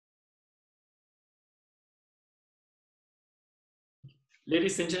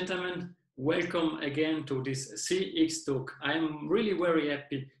Ladies and gentlemen, welcome again to this CX Talk. I'm really very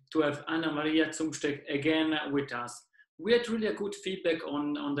happy to have Ana Maria Zumsteg again with us. We had really a good feedback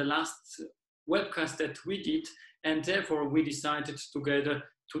on the last webcast that we did, and therefore we decided together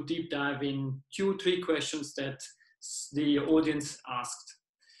to deep dive in 2-3 questions that the audience asked.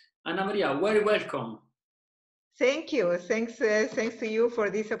 Ana Maria, very welcome. Thank you. Thanks to you for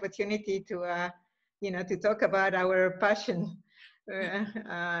this opportunity to, to talk about our passion.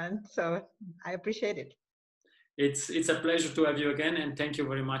 So I appreciate it. It's a pleasure to have you again, and thank you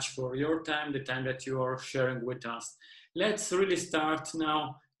very much for your time, the time that you are sharing with us. Let's really start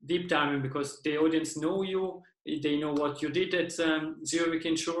now deep diving, because the audience know you, they know what you did at Zurich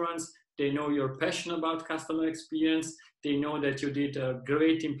Insurance, they know your passion about customer experience, they know that you did a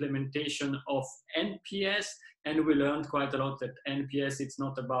great implementation of NPS, and we learned quite a lot that NPS, it's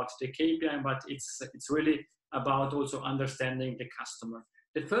not about the KPI, but it's really about also understanding the customer.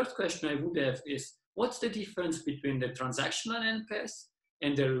 The first question I would have is, what's the difference between the transactional NPS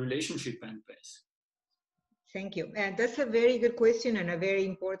and the relationship NPS? Thank you. And that's a very good question and a very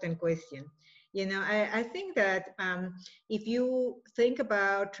important question. I think that if you think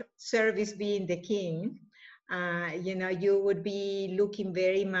about service being the king, you would be looking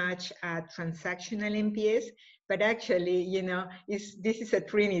very much at transactional NPS, but actually, this is a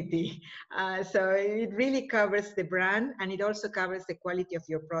trinity. So it really covers the brand, and it also covers the quality of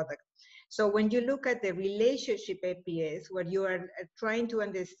your product. So when you look at the relationship NPS, what you are trying to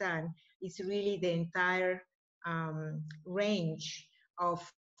understand is really the entire range of,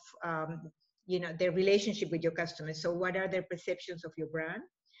 the relationship with your customers. So what are their perceptions of your brand?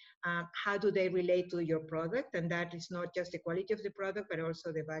 How do they relate to your product? And that is not just the quality of the product, but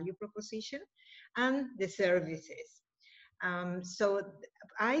also the value proposition and the services. So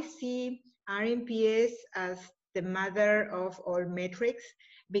I see RNPS as the mother of all metrics,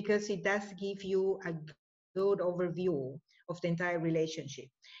 because it does give you a good overview of the entire relationship.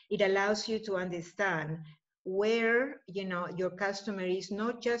 It allows you to understand where your customer is,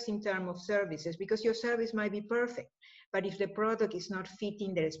 not just in terms of services, because your service might be perfect, but if the product is not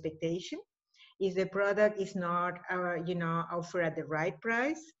fitting their expectation, if the product is not offered at the right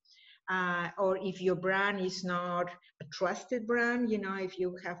price, or if your brand is not a trusted brand, if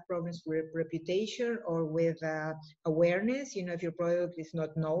you have problems with reputation or with awareness, if your product is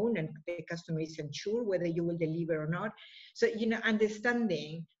not known and the customer is unsure whether you will deliver or not. So,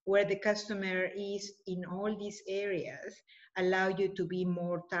 understanding where the customer is in all these areas allow you to be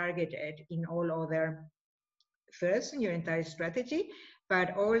more targeted in all other, first in your entire strategy,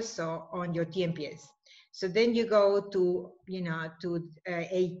 but also on your TNPS. So then you go to,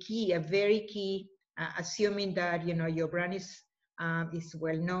 a very key, assuming that, your brand is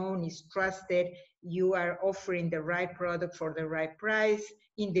well known, is trusted, you are offering the right product for the right price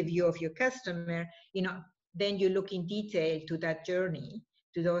in the view of your customer, then you look in detail to that journey,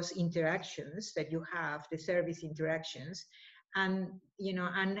 to those interactions that you have, the service interactions, and,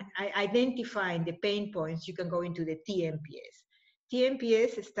 identifying the pain points, you can go into the TNPS.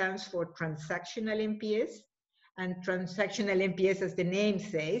 TNPS stands for transactional NPS, and transactional NPS, as the name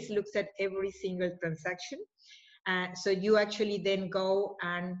says, looks at every single transaction. So you actually then go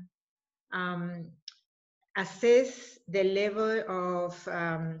and assess the level of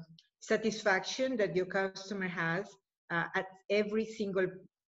satisfaction that your customer has at every single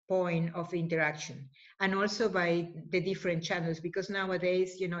point of interaction, and also by the different channels, because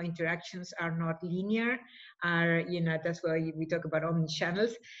nowadays, interactions are not linear, that's why we talk about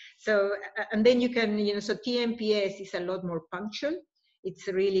omni-channels. So, and then you can, so TNPS is a lot more punctual. It's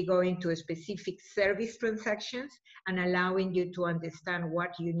really going to a specific service transactions and allowing you to understand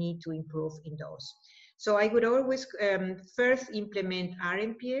what you need to improve in those. So I would always first implement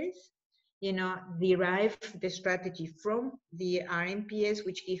RNPS, derive the strategy from the RNPS,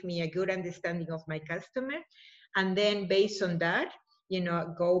 which gives me a good understanding of my customer. And then based on that,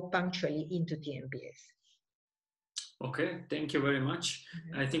 go punctually into TNPS. Okay, thank you very much.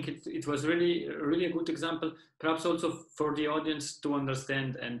 I think it was really a good example, perhaps also for the audience to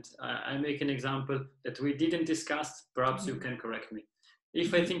understand. And I make an example that we didn't discuss, perhaps you can correct me.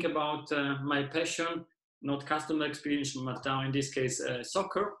 If I think about my passion, not customer experience, but now in this case,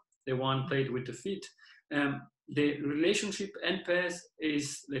 soccer, the one played with the feet. The relationship NPS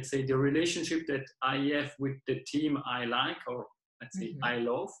is, let's say, the relationship that I have with the team I like, or let's say I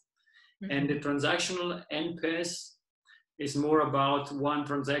love. And the transactional NPS is more about one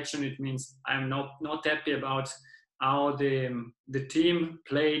transaction. It means I'm not happy about how the team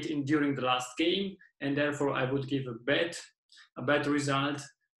played during the last game, and therefore I would give a bad result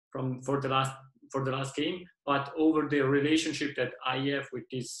for for the last game, but over the relationship that I have with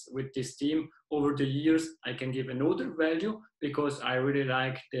this team over the years, I can give another value because I really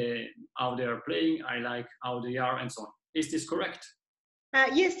like how they are playing, I like how they are, and so on. Is this correct?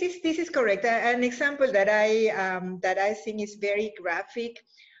 Yes, this is correct. An example that I think is very graphic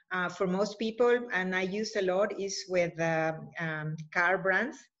for most people, and I use a lot, is with car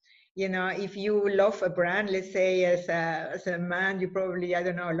brands. You know, if you love a brand, let's say as a man, you probably, I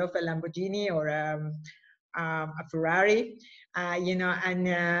don't know, love a Lamborghini or a Ferrari. You know,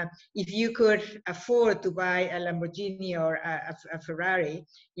 and if you could afford to buy a Lamborghini or a Ferrari,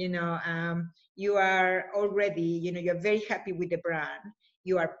 you know, you are already, you know, you're very happy with the brand.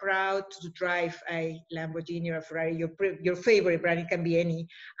 You are proud to drive a Lamborghini or a Ferrari, your favorite brand, it can be any,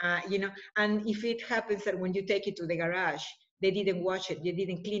 you know, and if it happens that when you take it to the garage, they didn't wash it, they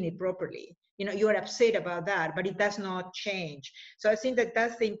didn't clean it properly, you know, you are upset about that, but it does not change. So I think that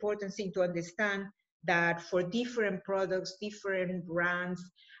that's the important thing to understand, that for different products, different brands,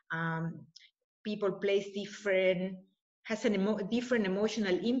 people place different, has a different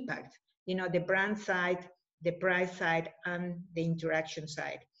emotional impact, you know, the brand side, the price side, and the interaction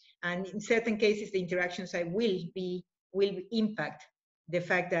side. And in certain cases, the interaction side will impact the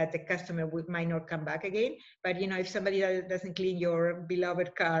fact that the customer might not come back again. But you know, if somebody doesn't clean your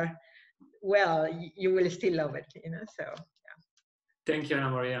beloved car, well, you will still love it, you know. So yeah. Thank you,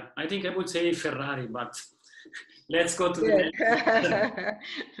 Ana Maria. I think I would say Ferrari, but let's go to the next.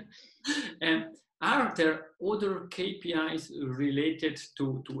 And are there other KPIs related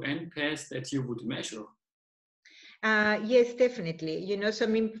to NPS that you would measure? Yes, definitely. You know, so I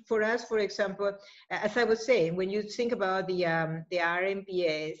mean, for us, for example, as I was saying, when you think about the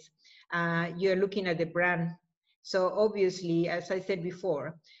RMPS, you're looking at the brand. So obviously, as I said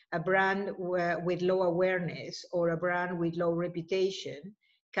before, a brand with low awareness or a brand with low reputation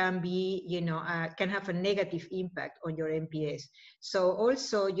can be, you know, can have a negative impact on your NPS. So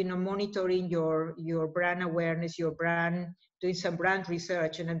also, you know, monitoring your brand awareness, your brand, doing some brand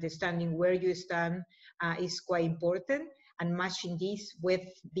research and understanding where you stand is quite important, and matching this with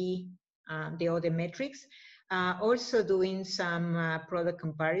the other metrics. Also doing some product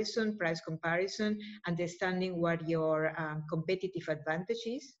comparison, price comparison, understanding what your competitive advantage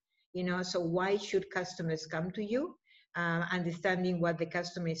is. You know, so why should customers come to you? Understanding what the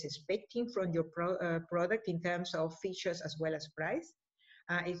customer is expecting from your product in terms of features as well as price.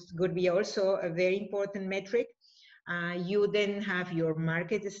 It could be also a very important metric. You then have your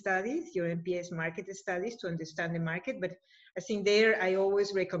market studies, your NPS market studies to understand the market. But I think there I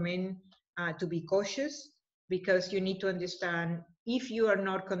always recommend to be cautious, because you need to understand, if you are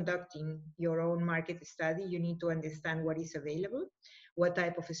not conducting your own market study, you need to understand what is available, what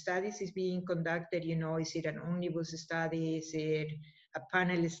type of studies is being conducted. You know, is it an omnibus study? Is it a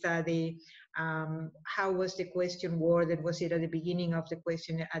panel study? How was the question worded? Was it at the beginning of the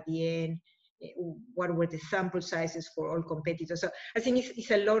question, at the end? What were the sample sizes for all competitors? So I think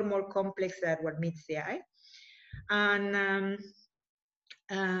it's a lot more complex than what meets the eye. And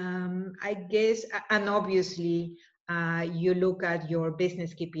I guess, and obviously, you look at your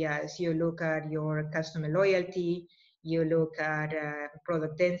business KPIs, you look at your customer loyalty, you look at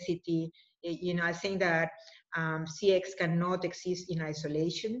product density. You know, I think that CX cannot exist in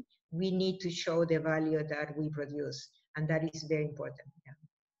isolation. We need to show the value that we produce, and that is very important.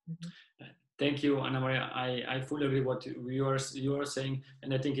 Yeah. Mm-hmm. Thank you, Ana Maria. I fully agree what you are saying,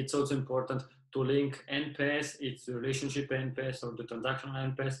 and I think it's also important to link NPS, its relationship NPS or the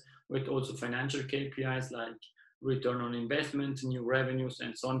transactional NPS, with also financial KPIs like return on investment, new revenues,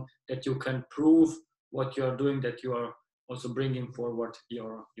 and so on, that you can prove what you are doing, that you are also bringing forward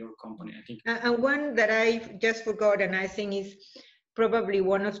your company, I think. And one that I just forgot, and I think is probably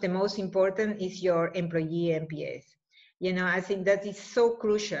one of the most important, is your employee NPS. You know, I think that is so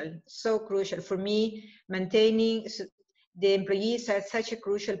crucial for me. Maintaining the employees are such a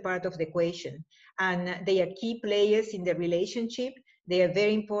crucial part of the equation, and they are key players in the relationship. They are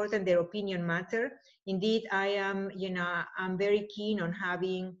very important. Their opinion matter. Indeed, I am, you know, I'm very keen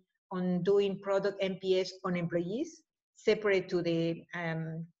on doing product NPS on employees, separate to the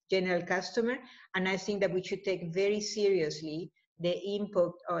general customer. And I think that we should take very seriously the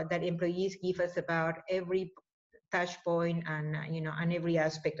input that employees give us about every touch point and you know, and every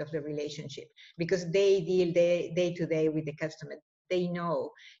aspect of the relationship, because they deal day to day with the customer. They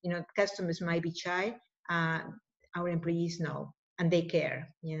know, you know, customers might be shy. Our employees know, and they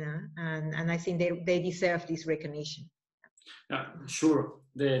care, you know, and I think they deserve this recognition. Sure,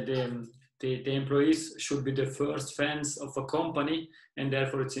 the employees should be the first fans of a company, and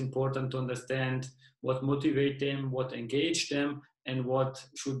therefore it's important to understand what motivates them, what engage them, and what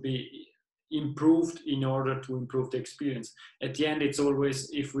should be improved in order to improve the experience. At the end, it's always,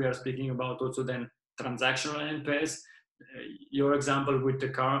 if we are speaking about also then transactional NPS, your example with the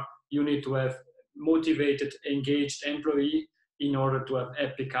car, you need to have motivated, engaged employee in order to have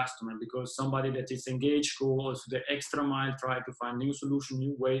happy customer, because somebody that is engaged go also the extra mile, try to find new solution,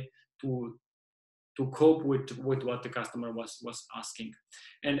 new way to cope with what the customer was asking.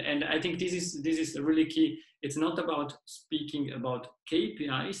 And I think this is really key. It's not about speaking about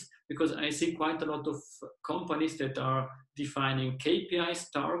KPIs, because I see quite a lot of companies that are defining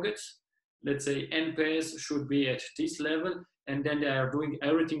KPIs, targets. Let's say NPS should be at this level, and then they are doing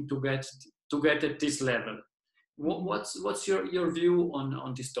everything to get at this level. What's your view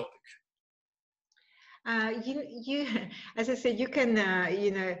on this topic? You, as I said, you can,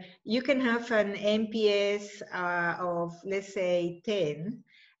 you can have an NPS of, let's say, 10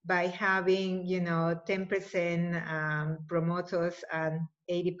 by having, 10% promoters and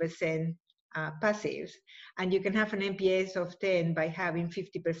 80% passives. And you can have an NPS of 10 by having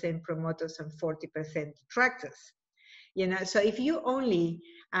 50% promoters and 40% detractors. So if you only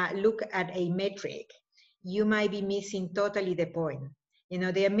look at a metric, you might be missing totally the point.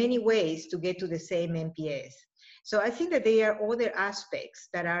 There are many ways to get to the same NPS. So I think that there are other aspects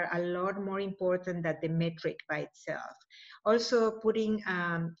that are a lot more important than the metric by itself. Also putting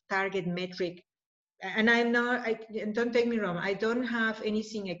target metric, and don't take me wrong, I don't have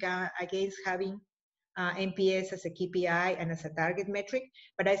anything against having NPS as a KPI and as a target metric,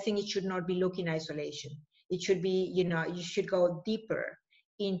 but I think it should not be looked in isolation. It should be, you should go deeper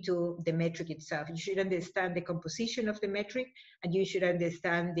into the metric itself. You should understand the composition of the metric, and you should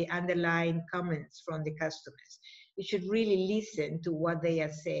understand the underlying comments from the customers. You should really listen to what they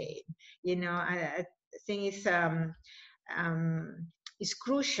are saying. I think it's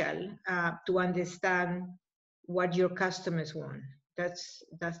crucial to understand what your customers want. That's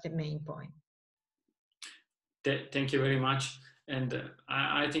the main point. Thank you very much. And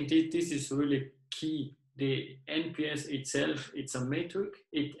I think this is really key. The NPS itself, it's a metric.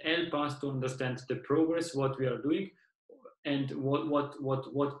 It helps us to understand the progress, what we are doing, and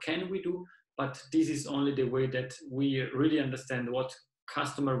what can we do. But this is only the way that we really understand what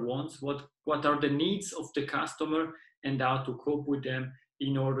customer wants, what are the needs of the customer, and how to cope with them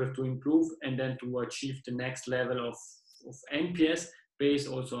in order to improve and then to achieve the next level of NPS, based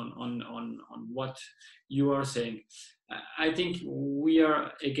also on what you are saying. I think we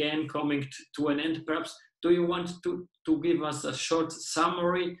are again coming to an end. Perhaps do you want to give us a short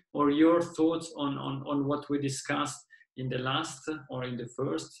summary or your thoughts on what we discussed in the last or in the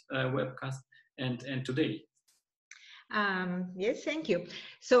first webcast and today? Yes, thank you.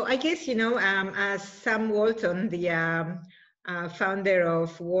 So I guess, as Sam Walton, the founder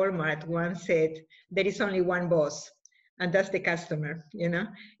of Walmart, once said, there is only one boss, and that's the customer.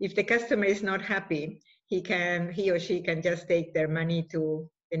 If the customer is not happy, he or she can just take their money to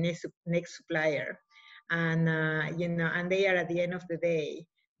the next supplier, and and they are, at the end of the day,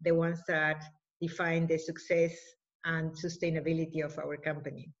 the ones that define the success and sustainability of our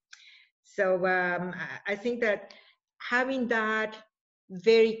company. So I think that having that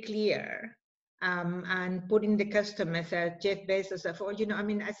very clear and putting the customers, Jeff Bezos, I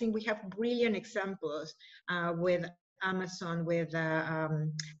think we have brilliant examples with Amazon, with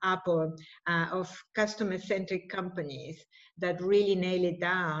Apple, of customer-centric companies that really nail it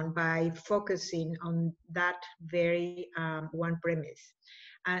down by focusing on that very one premise.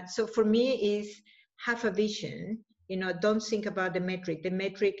 So for me is have a vision. Don't think about the metric. The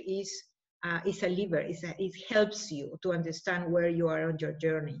metric is a lever. It helps you to understand where you are on your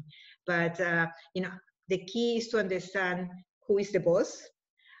journey. But the key is to understand who is the boss,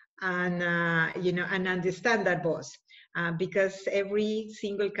 and and understand that boss. Because every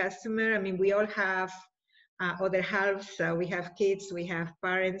single customer, we all have other halves, we have kids, we have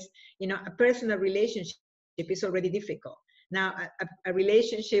parents. A personal relationship is already difficult. Now, a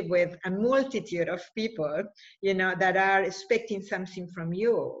relationship with a multitude of people, that are expecting something from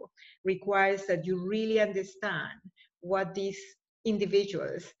you, requires that you really understand what these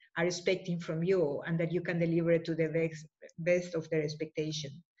individuals are expecting from you, and that you can deliver it to the best of their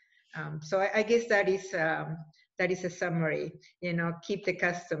expectation. So I guess that is a summary. Keep the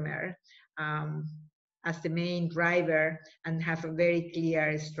customer as the main driver, and have a very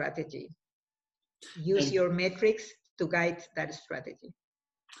clear strategy. Use your metrics to guide that strategy.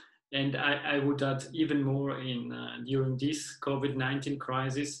 And I would add even more during this COVID-19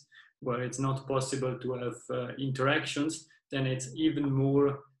 crisis, where it's not possible to have interactions, then it's even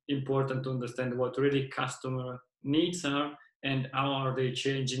more important to understand what really customer needs are, and how are they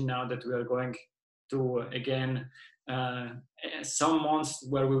changing now that we are going to again some months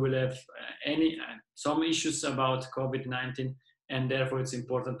where we will have some issues about COVID-19, and therefore it's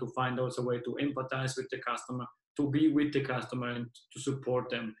important to find also a way to empathize with the customer, to be with the customer and to support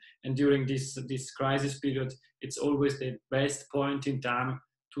them. And during this crisis period, it's always the best point in time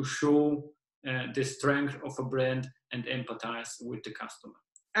to show the strength of a brand and empathize with the customer.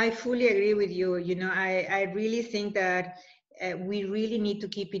 I fully agree with you. You know, I really think that we really need to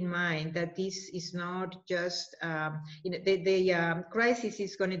keep in mind that this is not just, you know, the crisis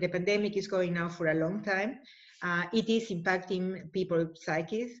is going, the pandemic is going now for a long time. It is impacting people's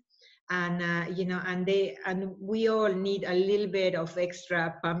psyches, and you know, and we all need a little bit of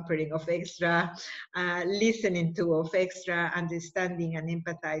extra pampering, of extra listening to, of extra understanding and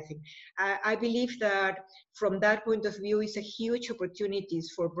empathizing. I believe that from that point of view, it's a huge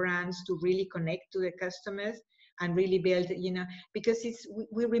opportunities for brands to really connect to the customers and really build, you know, because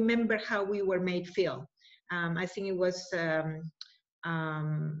we remember how we were made feel. I think it was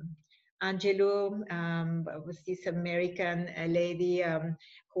Angelo, was this American lady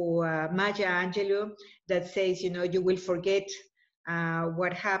who, Maya Angelou, that says, you know, you will forget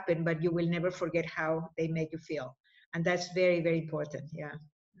what happened, but you will never forget how they make you feel. And that's very, very important. Yeah.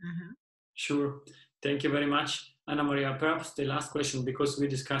 Sure. Thank you very much, Ana Maria. Perhaps the last question, because we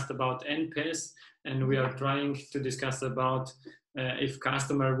discussed about NPS and we are trying to discuss about if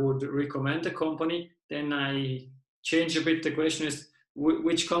customer would recommend a company, then I change a bit. The question is,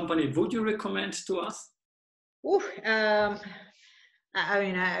 which company would you recommend to us? I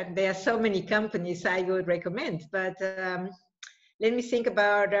mean, there are so many companies I would recommend, but let me think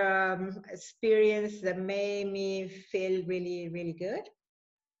about experience that made me feel really, really good.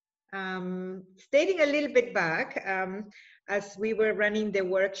 Stating a little bit back, as we were running the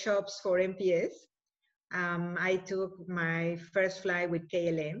workshops for NPS, I took my first flight with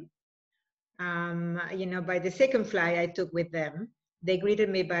KLM. You know, by the second flight I took with them, they greeted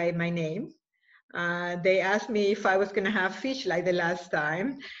me by my name. They asked me if I was going to have fish like the last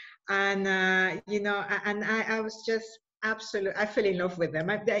time. And, you know, and I was just absolutely, I fell in love with them.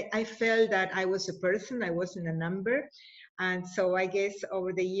 I felt that I was a person, I wasn't a number. And so I guess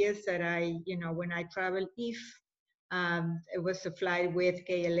over the years that I, you know, when I travel, if it was a flight with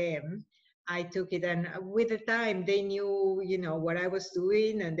KLM, I took it, and with the time they knew, you know, what I was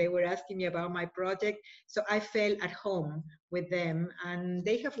doing, and they were asking me about my project. So I felt at home with them, and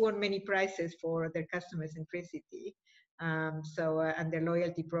they have won many prizes for their customer centricity. And their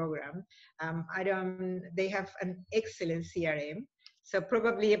loyalty program. They have an excellent CRM. So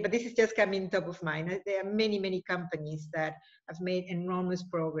probably, but this is just coming top of mind. There are many, many companies that have made enormous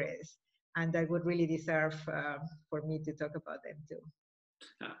progress and that would really deserve for me to talk about them too.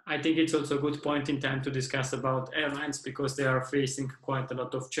 I think it's also a good point in time to discuss about airlines, because they are facing quite a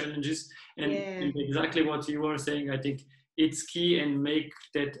lot of challenges. And, and exactly what you were saying, I think it's key and make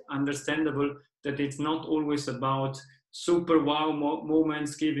that understandable that it's not always about super wow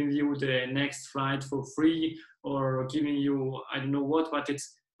moments, giving you the next flight for free or giving you, I don't know what, but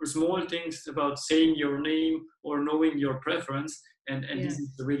it's small things about saying your name or knowing your preference. And this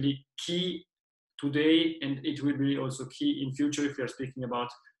is really key today, and it will be also key in future if you're speaking about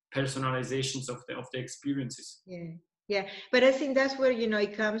personalizations of the experiences. Yeah, but I think that's where, you know,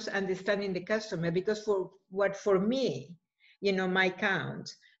 it comes understanding the customer, because for me, you know, might count,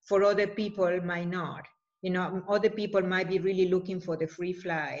 for other people might not. You know, other people might be really looking for the free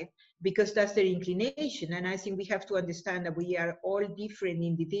flight because that's their inclination. And I think we have to understand that we are all different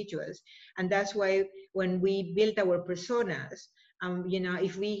individuals. And that's why when we build our personas, you know,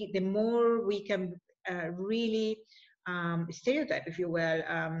 the more we can really stereotype, if you will,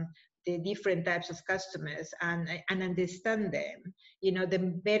 the different types of customers and understand them, you know, the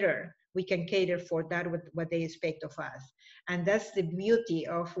better we can cater for that, what they expect of us. And that's the beauty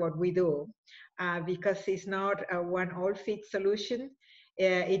of what we do, because it's not a one-all-fix solution.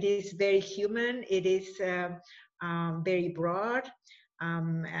 It is very human, it is very broad,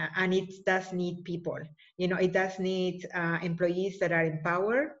 and it does need people. You know, it does need employees that are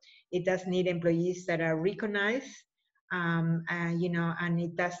empowered, it does need employees that are recognized, you know, and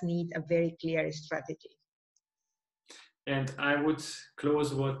it does need a very clear strategy. And I would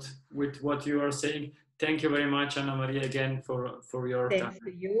close with what you are saying. Thank you very much, Ana Maria, again for your time.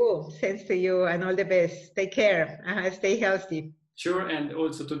 Thanks to you, and all the best. Take care. Stay healthy. Sure, and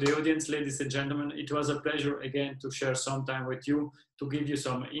also to the audience, ladies and gentlemen, it was a pleasure again to share some time with you, to give you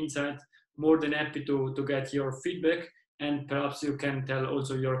some insight. More than happy to get your feedback, and perhaps you can tell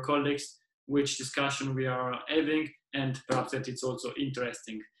also your colleagues which discussion we are having, and perhaps that it's also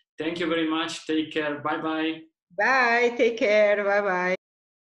interesting. Thank you very much. Take care. Bye-bye. Bye. Take care. Bye-bye.